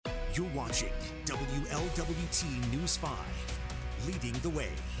You're watching WLWT News 5, leading the way.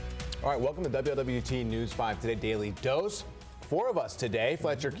 All right, welcome to WLWT News 5 Today Daily Dose. 4 of us today: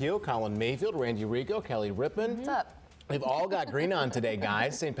 Fletcher Keel, Colin Mayfield, Randy Rico, Kelly Rippon. What's up? We've all got green on today,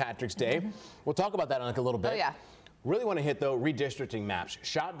 guys. St. Patrick's Day. We'll talk about that in like a little bit. Oh, yeah. Really want to hit, though, redistricting maps.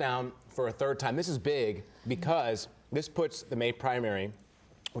 Shot down for a third time. This is big because this puts the May primary,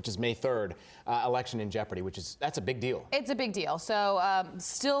 which is May 3rd, election in jeopardy, that's a big deal. It's a big deal. So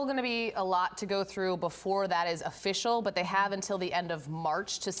still going to be a lot to go through before that is official, but they have until the end of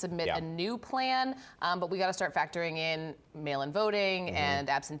March to submit a new plan. But we got to start factoring in mail-in voting and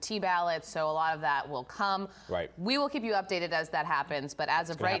absentee ballots. So a lot of that will come. Right. We will keep you updated as that happens. But as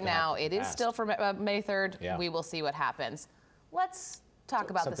of right now, it is still for May 3rd. Yeah. We will see what happens. Let's talk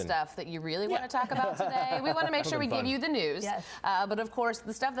about the stuff that you really want to talk about today. We want to make sure we give you the news. Yes. But of course,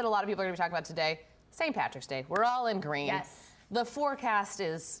 the stuff that a lot of people are going to be talking about today, St. Patrick's Day. We're all in green. Yes. The forecast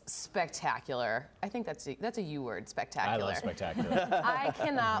is spectacular. I think that's a you word, spectacular. I love spectacular. I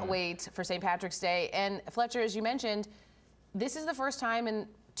cannot wait for St. Patrick's Day. And Fletcher, as you mentioned, this is the first time in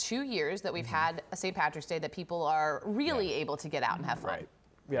 2 years that we've had a St. Patrick's Day that people are really able to get out and have fun. Right.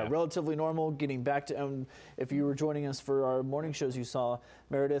 Yeah, relatively normal, getting back to, if you were joining us for our morning shows, you saw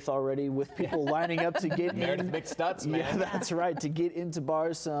Meredith already with people lining up to get Meredith in. Big Stutz, man. Yeah, that's right, to get into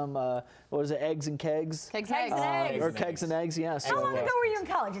bars, some, what was it, eggs and kegs? Kegs and eggs. Or kegs and eggs, yeah. How long ago were you in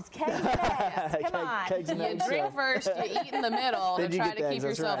college? It's kegs and eggs. Come on. Kegs and You eggs. drink first, you eat in the middle to Then you try get to the keep eggs,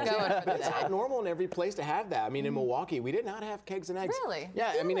 that's yourself right. going for the It's day. normal in every place to have that. I mean, in Milwaukee, we did not have kegs and eggs. Really?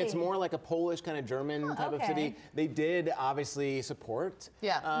 Yeah, I mean, it's Really? more like a Polish kind of German type of okay. city. They did obviously support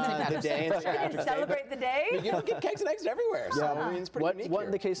Yeah, St. the Patrick's day. Day. and St. You didn't Patrick's Day, celebrate the day? but you don't get kegs and eggs everywhere. So, I mean, it's pretty unique Wasn't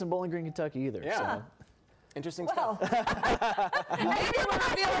here. the case in Bowling Green, Kentucky either. Yeah. So. Interesting Well, stuff. Maybe we're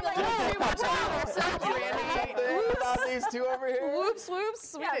feeling like too much about ourselves, Randy. About these two over here. Whoops,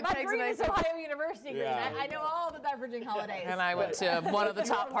 whoops. We yeah, did my kegs green and is eggs. Ohio University green. Yeah. I know all the beveraging holidays. And I went to one of the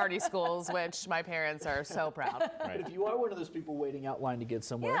top party schools, which my parents are so proud. But if you are one of those people waiting out line to get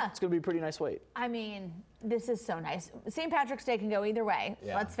somewhere, Yeah. it's going to be a pretty nice wait. I mean, this is so nice. St. Patrick's Day can go either way.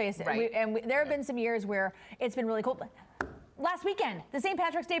 Yeah. Let's face it. Right. There have been some years where it's been really cold. Last weekend, the St.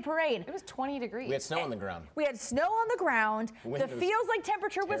 Patrick's Day parade. It was 20 degrees. We had snow on the ground. We had snow on the ground. Wind The was feels like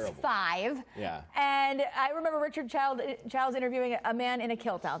temperature was terrible. 5. Yeah. And I remember Richard Childs interviewing a man in a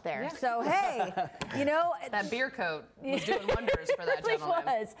kilt out there. Yeah. So, hey, you know. That beer coat was doing wonders for that It really gentleman.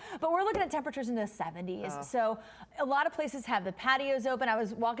 was. But we're looking at temperatures in the 70s. So a lot of places have the patios open. I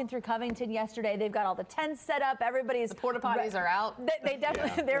was walking through Covington yesterday. They've got all the tents set up. Everybody's The porta potties are out. They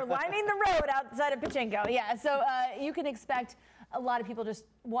definitely they're lining the road outside of Pachinko. Yeah. So you can expect a lot of people just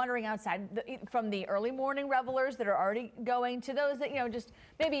wandering outside, from the early morning revelers that are already going to those that, just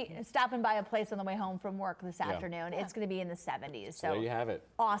maybe stopping by a place on the way home from work this afternoon. It's going to be in the 70s. So There you have it.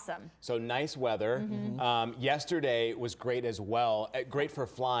 awesome. So nice weather. Yesterday was great as well. Great for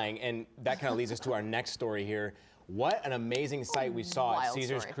flying. And that kind of leads us to our next story here. What an amazing sight we saw at Wild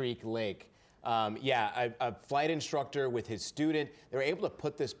Caesars story. Creek Lake. A flight instructor with his student, they were able to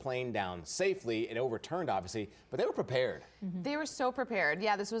put this plane down safely. It overturned, obviously, but they were prepared. They were so prepared.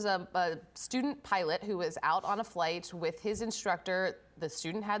 Yeah, this was a student pilot who was out on a flight with his instructor. The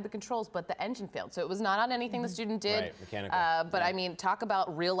student had the controls, but the engine failed. So it was not on anything the student did. Right, mechanical. But I mean, talk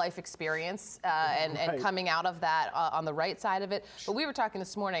about real life experience and coming out of that on the right side of it. But we were talking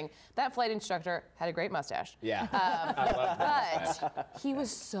this morning, that flight instructor had a great mustache. Yeah, I love that. But he was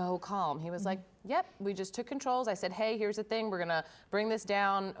so calm. He was like, yep, we just took controls. I said, hey, here's the thing. We're going to bring this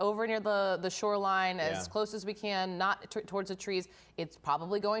down over near the shoreline as close as we can, not towards the trees. It's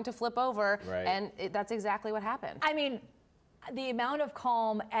probably going to flip over. Right. And that's exactly what happened. I mean, the amount of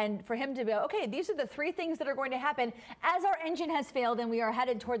calm, and for him to be, okay, these are the 3 things that are going to happen as our engine has failed and we are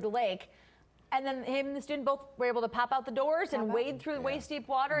headed toward the lake. And then him and the student both were able to pop out the doors and wade through the waist deep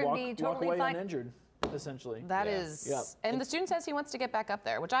water and be totally walk away fine. uninjured, essentially. That is, and the student says he wants to get back up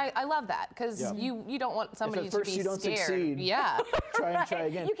there, which I love that, because you don't want somebody at to first be you don't scared. succeed, Yeah. Try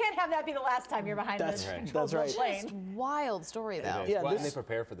again. You can't have that be the last time you're behind That's the right. controls That's of the right. plane. Wild story, though. Yeah, Well, and this- they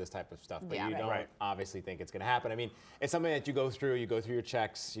prepare for this type of stuff, but Yeah. you don't obviously think it's going to happen. I mean, it's something that you go through your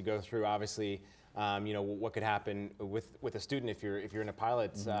checks, you go through, obviously, what could happen with a student if you're in a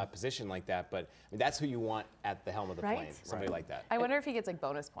pilot's position like that. But I mean, that's who you want at the helm of the Right. plane, somebody like that. I wonder if he gets like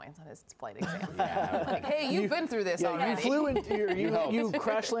bonus points on his flight exam. Yeah. Like, hey, you've been through this Yeah, already. you flew into helped. you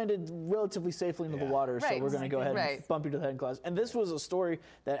crash landed relatively safely into the water, so Right. we're going to go ahead Right. and bump you to the head in class. And this was a story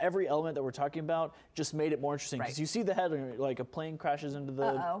that every element that we're talking about just made it more interesting, because Right. you see the headline, like a plane crashes into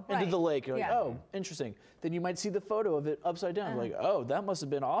the Right. lake. You're like, Yeah. oh, interesting. Then you might see the photo of it upside down, like, oh, that must have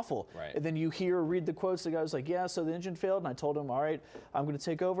been awful. Right. And then you hear over, read the quotes. The guy was like, yeah, so the engine failed. And I told him, all right, I'm going to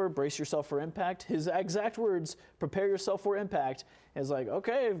take over. Brace yourself for impact. His exact words, prepare yourself for impact. And it's like,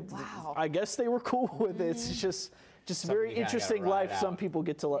 okay, I guess they were cool with it. It's just very interesting life. Some people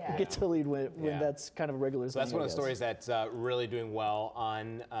get to lead when that's kind of a regular thing. That's one of the stories that's really doing well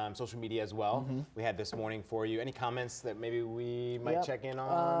on social media as well. We had this morning for you. Any comments that maybe we might check in on?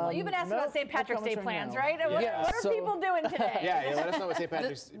 Well, you've been asking about St. Patrick's Day plans, right? What are people doing today? Yeah, let us know what St.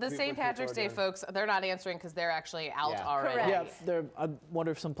 Patrick's The St. Patrick's Day folks, they're not answering because they're actually out already. Yeah, I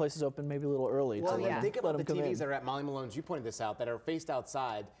wonder if some places open maybe a little early. Well, to think about the them TVs that are at Molly Malone's. You pointed this out, that are faced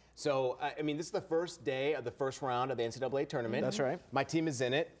outside. So, I mean, this is the first day of the first round of the NCAA tournament. That's right. My team is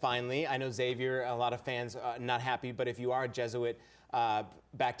in it, finally. I know Xavier, a lot of fans not happy, but if you are a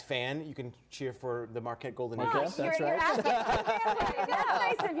Jesuit-backed fan, you can cheer for the Marquette Golden Eagles. That's right. That's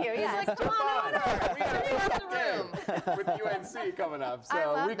nice of you. Yeah. He's like, come on over. We got the room. With UNC coming up.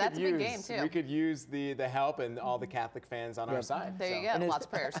 So we could use the help and all the Catholic fans on our side. There you go. Lots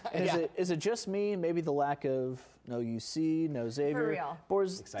of prayers. Is it just me? Maybe the lack of no UC, no Xavier. For real.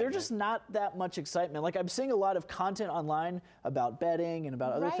 Boys, there's just not that much excitement. Like, I'm seeing a lot of content online about betting and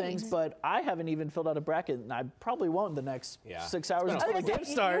about other things, but I haven't even filled out a bracket, and I probably won't in the next 6 hours until the game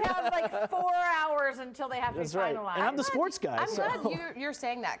starts. You have like 4 hours until they have to be finalized. And I'm the sports guy. I'm glad you're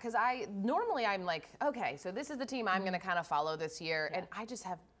saying that, because normally I'm like, okay, so this is the team I'm going to kind of follow this year, and I just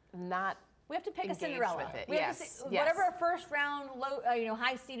have not. We have to pick a Cinderella. With it. We have to whatever a first round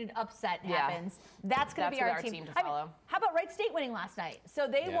high-seeded upset happens, that's going to be our team to follow. How about Wright State winning last night? So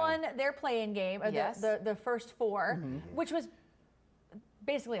they won their play-in game, the first four, which was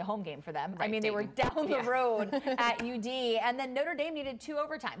basically a home game for them. I mean, they were down the road at UD, and then Notre Dame needed 2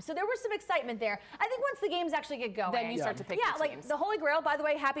 overtimes. So there was some excitement there. I think once the games actually get going, then you start to pick the teams. Like the Holy Grail, by the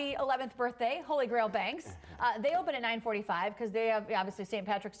way, happy 11th birthday, Holy Grail Banks. They open at 9:45 because they have obviously St.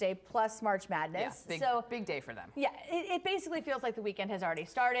 Patrick's Day plus March Madness. Yeah, big day for them. Yeah, it basically feels like the weekend has already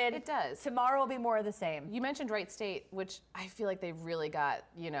started. It does. Tomorrow will be more of the same. You mentioned Wright State, which I feel like they really got,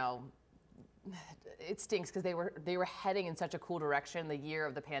 it stinks because they were heading in such a cool direction the year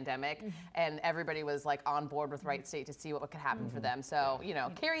of the pandemic, and everybody was like on board with Wright State to see what could happen for them. So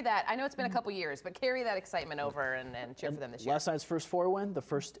carry that. I know it's been a couple years, but carry that excitement over and cheer for them this year. Last night's first 4 win, the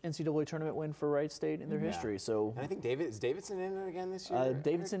first NCAA tournament win for Wright State in their history. So and I think Davidson in it again this year.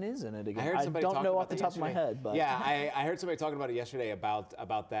 Davidson is in it again. I heard somebody don't know about off the top of my head, but I heard somebody talking about it yesterday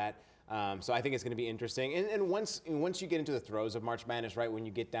about that. So I think it's going to be interesting. And once you get into the throes of March Madness, right, when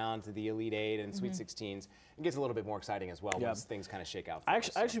you get down to the Elite Eight and Sweet 16s, it gets a little bit more exciting as well once things kind of shake out. I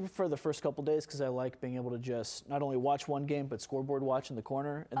actually prefer the first couple days because I like being able to just not only watch one game, but scoreboard watch in the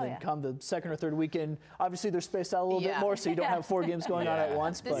corner. And then come the second or third weekend, obviously they're spaced out a little bit more, so you don't have 4 games going on at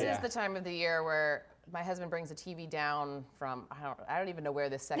once. This is the time of the year where my husband brings a TV down from, I don't even know where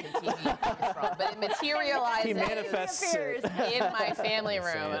this second TV is from, but it materializes he manifests in my family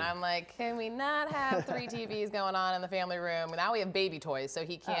room. And I'm like, can we not have 3 TVs going on in the family room? Now we have baby toys, so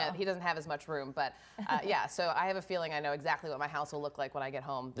he doesn't have as much room. But so I have a feeling I know exactly what my house will look like when I get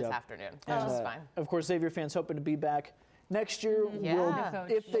home this afternoon, which is fine. Of course, Xavier fans hoping to be back next year.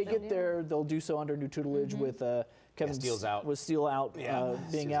 If they get there, they'll do so under new tutelage with Kevin Steele's out. With Steele out,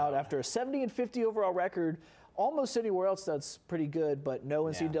 being out after a 70-50 overall record. Almost anywhere else that's pretty good, but no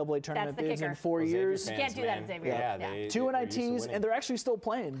NCAA tournament bids in 4 years. You can't do that at Xavier. 2 NITs, and they're actually still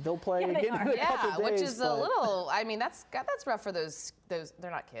playing. They'll play again in a couple days. Which is a little. I mean, that's rough for those.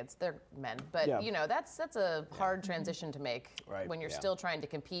 They're not kids. They're men. But that's a hard transition to make when you're still trying to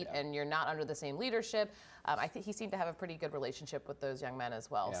compete and you're not under the same leadership. I think he seemed to have a pretty good relationship with those young men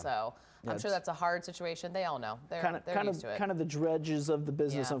as well. So I'm sure that's a hard situation. They all know. They're used to it. Kind of the dredges of the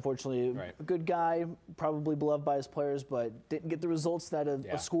business, unfortunately. A good guy, probably beloved by his players, but didn't get the results that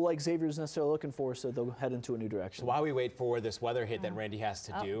a school like Xavier is necessarily looking for, so they'll head into a new direction. So while we wait for this weather hit that Randy has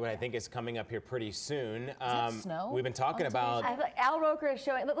to do, and I think it's coming up here pretty soon. Is that snow? We've been talking about. Al Roker is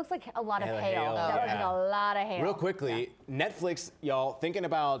showing. It looks like a lot of hail. That looks like a lot of hail. Real quickly, Netflix, y'all, thinking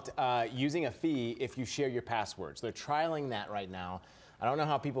about using a fee if you share your passwords. They're trialing that right now. I don't know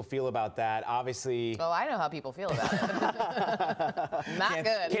how people feel about that. Obviously. Oh, I know how people feel about it. Not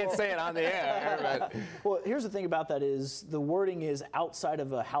good. Can't say it on the air. But. Well, here's the thing about that is the wording is outside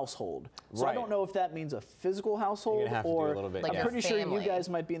of a household. So I don't know if that means a physical household or a little bit, like I'm pretty sure family. you guys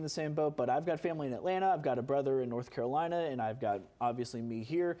might be in the same boat, but I've got family in Atlanta, I've got a brother in North Carolina, and I've got obviously me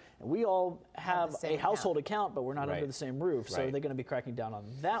here. And we all have a household account, but we're not under the same roof. So are they going to be cracking down on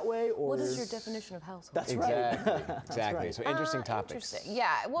that way? Or what is your definition of household? That's Exactly. right. So interesting topics.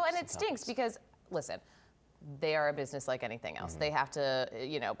 Yeah, well, and it stinks because, listen, they are a business like anything else. They have to,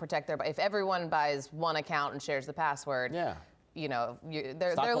 protect their. If everyone buys one account and shares the password,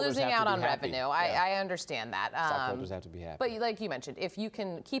 they're Stockholders losing have to out be on happy. revenue. Yeah. I understand that. Stockholders have to be happy. But like you mentioned, if you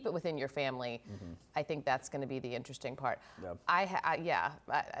can keep it within your family, I think that's going to be the interesting part. Yep.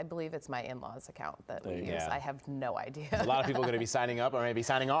 I believe it's my in-laws account that we use. Yeah. I have no idea. A lot of people are going to be signing up or maybe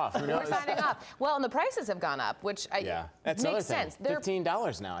signing off. Who knows? We're signing up. Well, and the prices have gone up, which That's another makes thing. sense.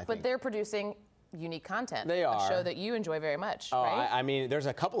 $15 now, I think. But they're producing unique content. They are. A show that you enjoy very much, Oh, right? I mean, there's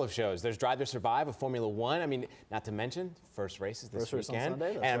a couple of shows. There's Drive to Survive of Formula One. I mean, not to mention first races this First race on weekend.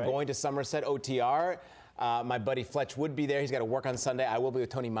 Sunday, that's and I'm right. going to Somerset OTR. My buddy Fletch would be there. He's got to work on Sunday. I will be with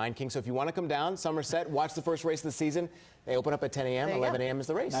Tony Mindking. So if you want to come down, Somerset, watch the first race of the season. They open up at 10 a.m. There you 11 go. a.m. is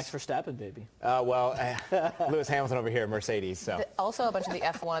the race. Max Verstappen, baby. Lewis Hamilton over here, Mercedes. So. Also, a bunch of the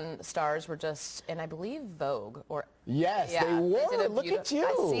F1 stars were just in, I believe, Vogue or. Yes, they were. did a Look at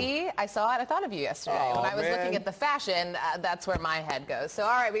you. I saw it. I thought of you yesterday. Oh, when I was man. looking at the fashion, that's where my head goes. So, all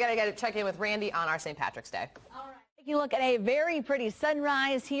right, we got to check in with Randy on our St. Patrick's Day. Taking a look at a very pretty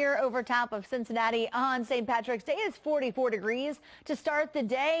sunrise here over top of Cincinnati on St. Patrick's Day. It's 44 degrees to start the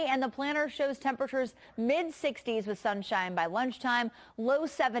day, and the planner shows temperatures mid-60s with sunshine by lunchtime, low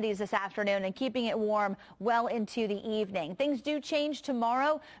 70s this afternoon, and keeping it warm well into the evening. Things do change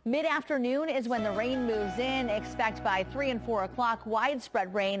tomorrow. Mid-afternoon is when the rain moves in. Expect by 3 and 4 o'clock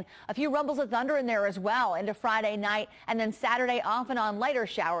widespread rain. A few rumbles of thunder in there as well into Friday night, and then Saturday off and on lighter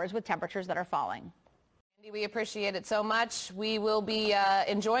showers with temperatures that are falling. We appreciate it so much. We will be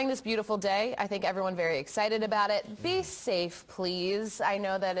enjoying this beautiful day. I think everyone very excited about it. Be safe, please. I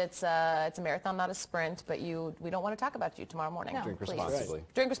know that it's a marathon, not a sprint, but we don't want to talk about you tomorrow morning. No. Drink Please. responsibly.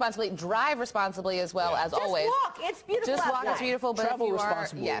 Drink responsibly. Drive responsibly as well, as Just always. walk. It's beautiful Just walk. outside. It's beautiful. But Travel if you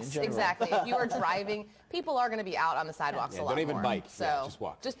responsibly in yes, general. exactly. If you are driving, people are going to be out on the sidewalks a lot don't even more. bike. So Yeah, just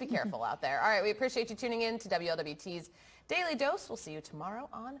walk. Just be careful out there. All right, we appreciate you tuning in to WLWT's Daily Dose. We'll see you tomorrow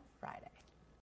on Friday.